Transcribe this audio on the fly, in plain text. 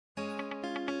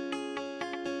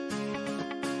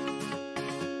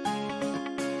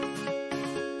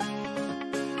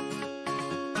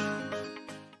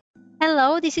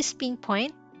Hello, this is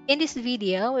PingPoint. In this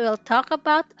video, we will talk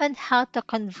about on how to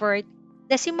convert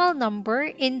decimal number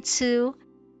into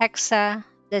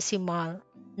hexadecimal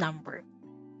number.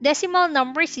 Decimal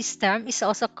number system is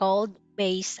also called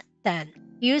base 10,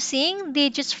 using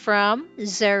digits from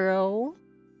 0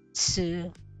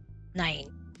 to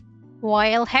 9.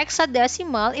 While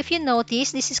hexadecimal, if you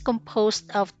notice, this is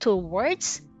composed of two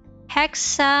words,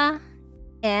 hexa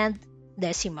and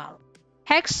decimal.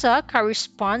 Hexa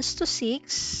corresponds to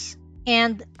 6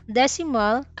 and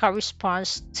decimal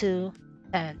corresponds to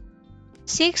 10.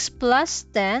 6 plus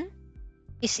 10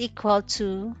 is equal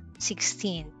to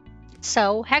 16.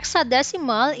 So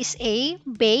hexadecimal is a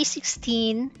base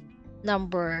 16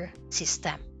 number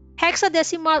system.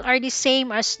 Hexadecimal are the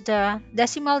same as the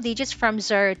decimal digits from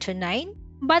 0 to 9,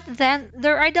 but then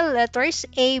there are the letters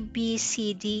A, B,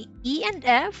 C, D, E, and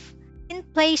F in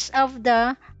place of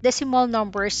the decimal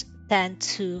numbers 10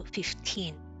 to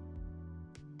 15.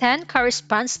 10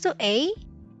 corresponds to A,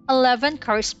 11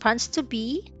 corresponds to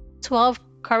B, 12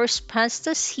 corresponds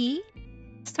to C,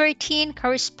 13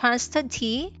 corresponds to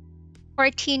D,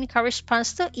 14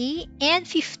 corresponds to E, and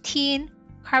 15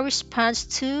 corresponds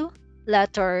to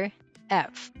letter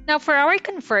F. Now for our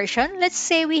conversion, let's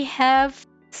say we have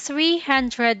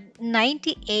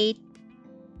 398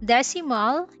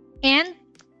 decimal and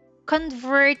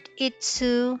convert it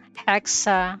to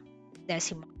hexadecimal.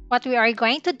 What we are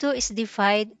going to do is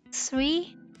divide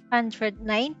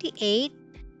 398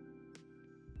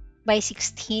 by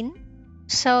 16.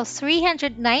 So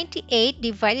 398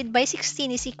 divided by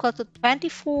 16 is equal to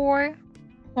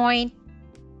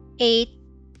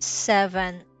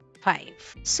 24.875.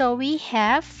 So we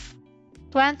have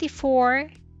 24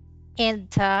 and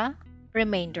the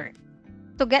remainder.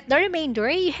 To get the remainder,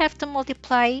 you have to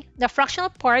multiply the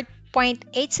fractional part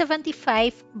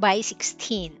 0.875 by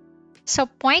 16. So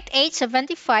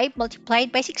 0.875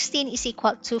 multiplied by 16 is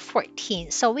equal to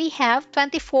 14. So we have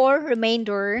 24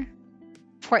 remainder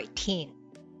 14.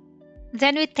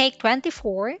 Then we take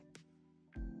 24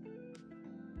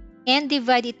 and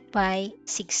divide it by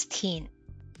 16.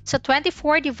 So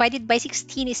 24 divided by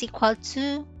 16 is equal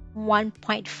to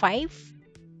 1.5.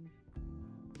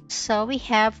 So we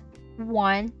have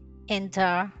 1 and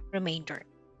the remainder.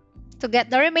 To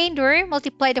get the remainder,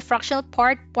 multiply the fractional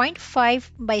part 0.5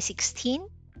 by 16.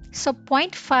 So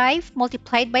 0.5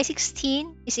 multiplied by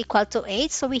 16 is equal to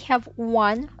 8. So we have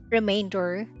 1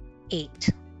 remainder 8.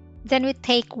 Then we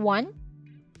take 1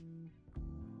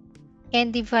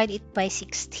 and divide it by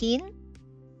 16.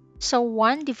 So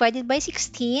 1 divided by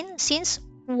 16, since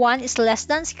 1 is less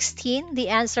than 16, the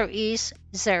answer is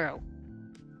 0.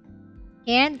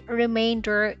 And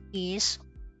remainder is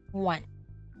 1.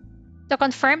 To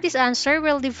confirm this answer,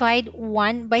 we'll divide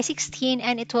 1 by 16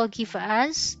 and it will give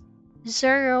us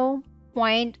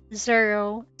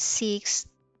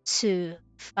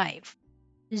 0.0625.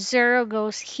 0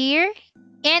 goes here.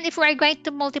 And if we're going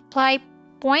to multiply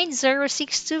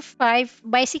 0.0625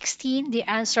 by 16, the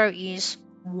answer is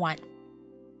 1.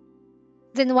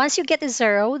 Then once you get a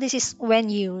 0, this is when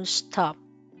you stop.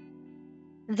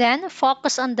 Then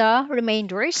focus on the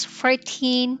remainders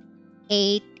 14,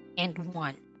 8, and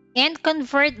 1. And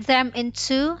convert them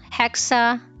into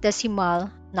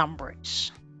hexadecimal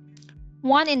numbers.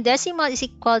 1 in decimal is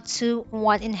equal to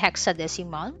 1 in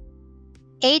hexadecimal.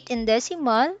 8 in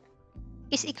decimal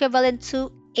is equivalent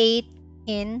to 8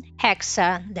 in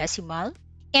hexadecimal.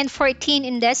 And 14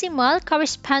 in decimal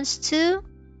corresponds to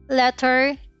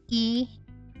letter E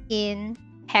in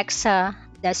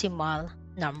hexadecimal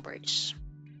numbers.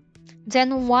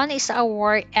 Then 1 is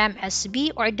our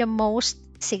MSB, or the most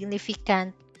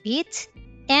significant bit,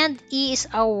 and E is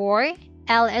our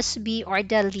LSB, or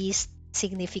the least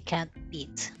significant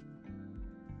bit.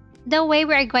 The way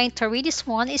we are going to read this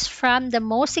one is from the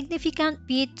most significant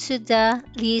bit to the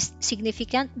least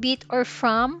significant bit, or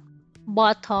from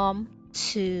bottom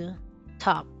to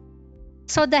top.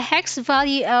 So the hex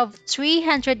value of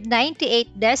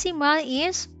 398 decimal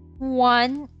is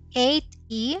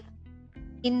 18E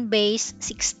in base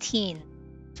 16.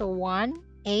 So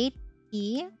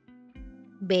 18E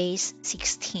base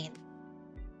 16.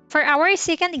 For our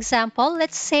second example,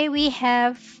 let's say we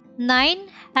have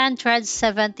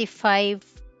 975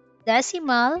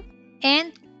 decimal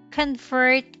and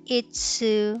convert it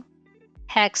to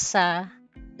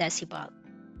hexadecimal.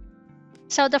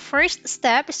 So the first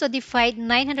step is to divide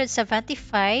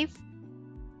 975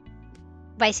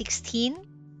 by 16.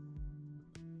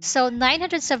 So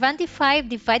 975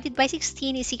 divided by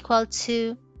 16 is equal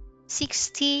to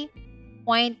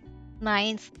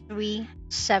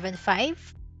 60.9375.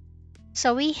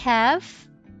 So we have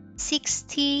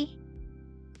 60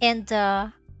 and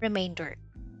the remainder.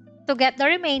 To get the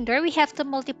remainder, we have to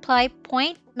multiply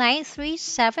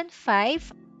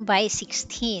 0.9375 by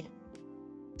 16.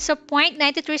 So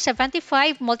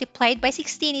 0.9375 multiplied by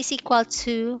 16 is equal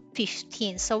to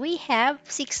 15. So we have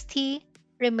 60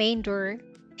 remainder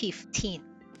 15.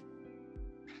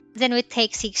 Then we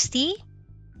take 60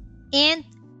 and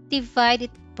divide it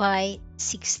by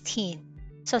 16.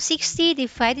 So 60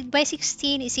 divided by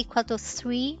 16 is equal to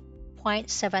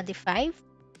 3.75.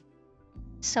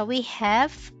 So we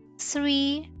have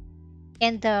 3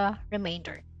 and the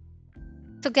remainder.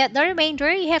 To get the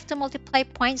remainder, you have to multiply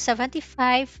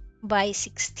 0.75 by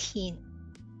 16.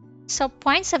 So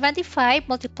 0.75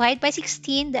 multiplied by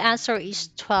 16, the answer is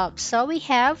 12. So we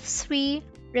have 3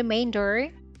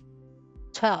 remainder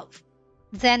 12.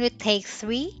 Then we take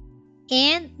 3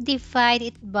 and divide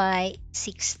it by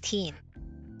 16.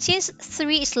 Since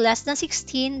 3 is less than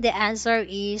 16, the answer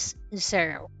is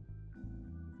 0.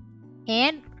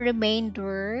 And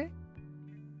remainder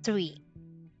 3.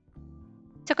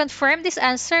 To confirm this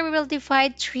answer, we will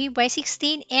divide 3 by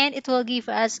 16 and it will give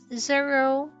us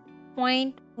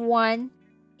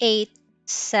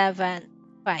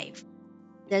 0.1875.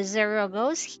 The 0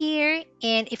 goes here,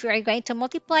 and if you are going to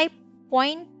multiply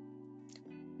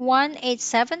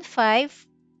 0.1875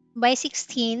 by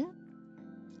 16,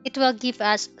 it will give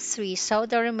us 3. So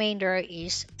the remainder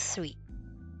is 3.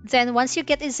 Then once you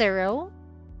get a 0,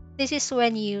 this is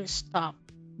when you stop.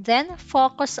 Then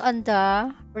focus on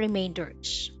the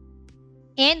remainders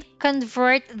and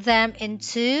convert them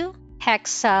into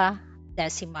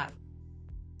hexadecimal.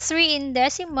 3 in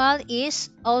decimal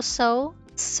is also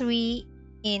 3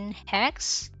 in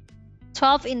hex.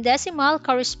 12 in decimal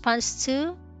corresponds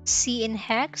to C in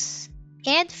hex.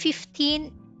 And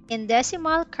 15 in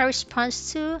decimal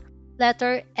corresponds to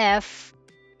letter F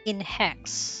in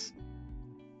hex.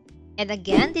 And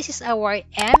again, this is our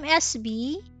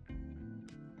MSB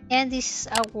and this is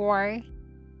our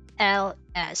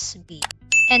LSB.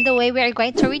 And the way we are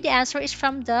going to read the answer is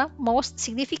from the most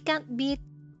significant bit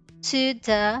to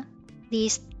the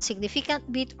least significant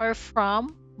bit, or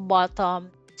from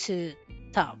bottom to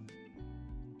top.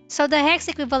 So the hex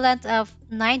equivalent of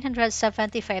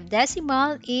 975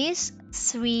 decimal is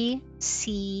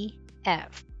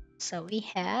 3CF. So we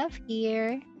have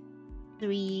here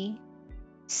 3CF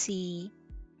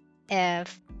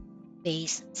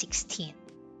base 16.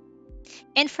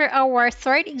 And for our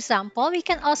third example, we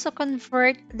can also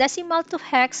convert decimal to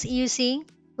hex using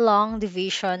long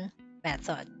division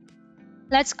method.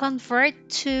 Let's convert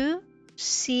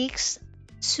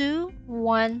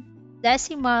 2621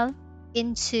 decimal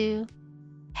into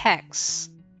hex.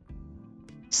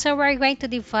 So we're going to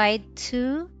divide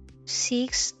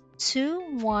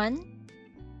 2621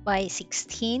 by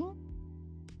 16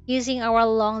 using our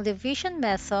long division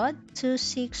method.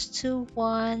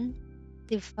 2621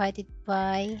 divided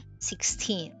by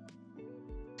 16.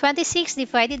 26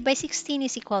 divided by 16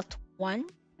 is equal to 1.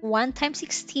 1 times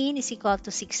 16 is equal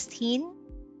to 16.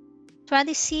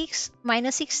 26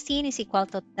 minus 16 is equal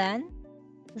to 10.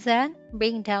 Then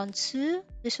bring down 2.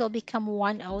 This will become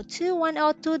 102.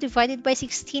 102 divided by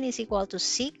 16 is equal to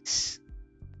 6.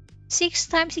 6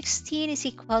 times 16 is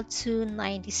equal to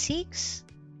 96.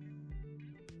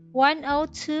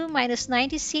 102 minus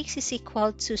 96 is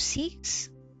equal to 6.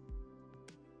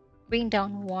 Bring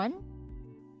down 1.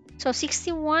 So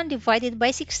 61 divided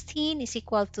by 16 is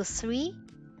equal to 3.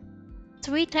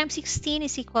 3 times 16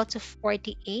 is equal to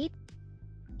 48.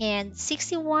 And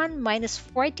 61 minus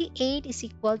 48 is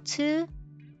equal to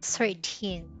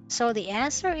 13. So the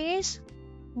answer is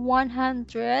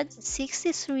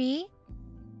 163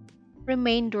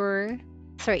 remainder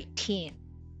 13.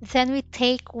 Then we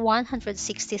take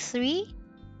 163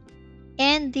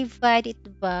 and divide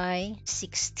it by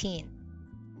 16.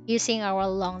 Using our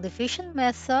long division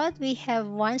method, we have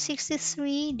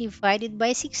 163 divided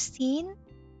by 16.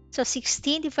 So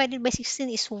 16 divided by 16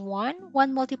 is 1.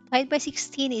 1 multiplied by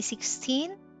 16 is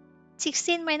 16.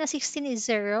 16 minus 16 is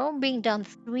 0. Bring down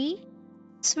 3.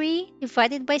 3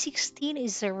 divided by 16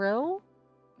 is 0.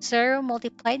 0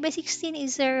 multiplied by 16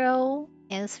 is 0.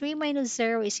 And 3 minus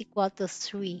 0 is equal to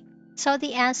 3. So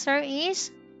the answer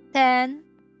is 10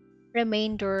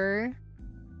 remainder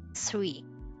 3.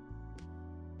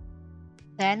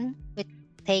 Then we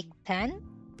take 10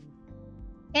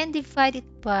 and divide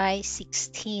it by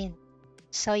 16.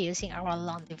 So using our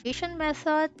long division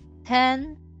method,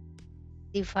 10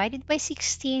 divided by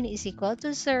 16 is equal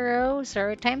to 0.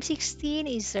 0 times 16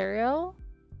 is 0.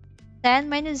 10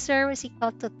 minus 0 is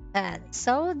equal to 10.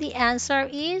 So the answer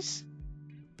is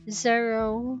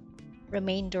 0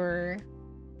 remainder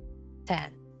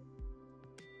 10.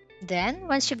 Then,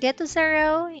 once you get to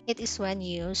 0, it is when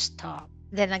you stop.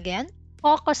 Then again,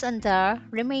 focus on the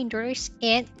remainders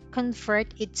and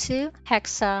convert it to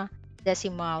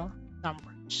hexadecimal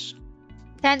numbers.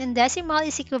 10 in decimal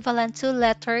is equivalent to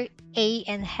letter A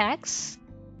in hex.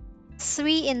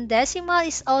 3 in decimal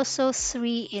is also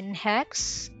 3 in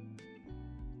hex.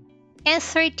 And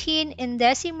 13 in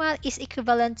decimal is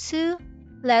equivalent to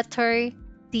letter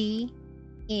D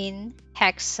in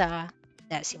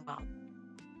hexadecimal.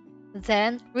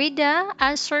 Then read the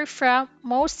answer from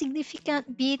most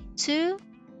significant bit to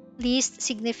least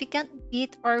significant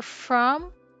bit, or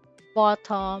from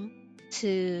bottom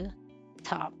to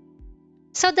top.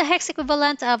 So the hex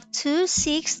equivalent of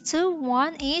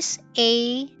 2621 is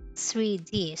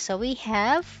A3D. So we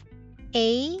have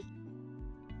A3D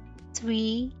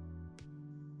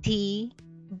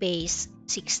base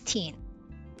 16.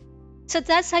 So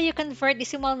that's how you convert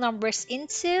decimal numbers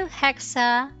into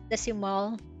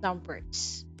hexadecimal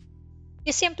numbers.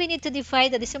 You simply need to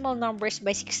divide the decimal numbers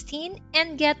by 16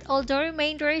 and get all the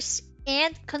remainders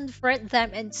and convert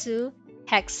them into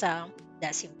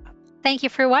hexadecimal. Thank you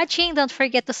for watching. Don't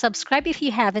forget to subscribe if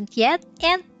you haven't yet,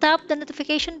 and tap the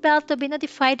notification bell to be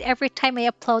notified every time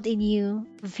I upload a new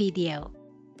video.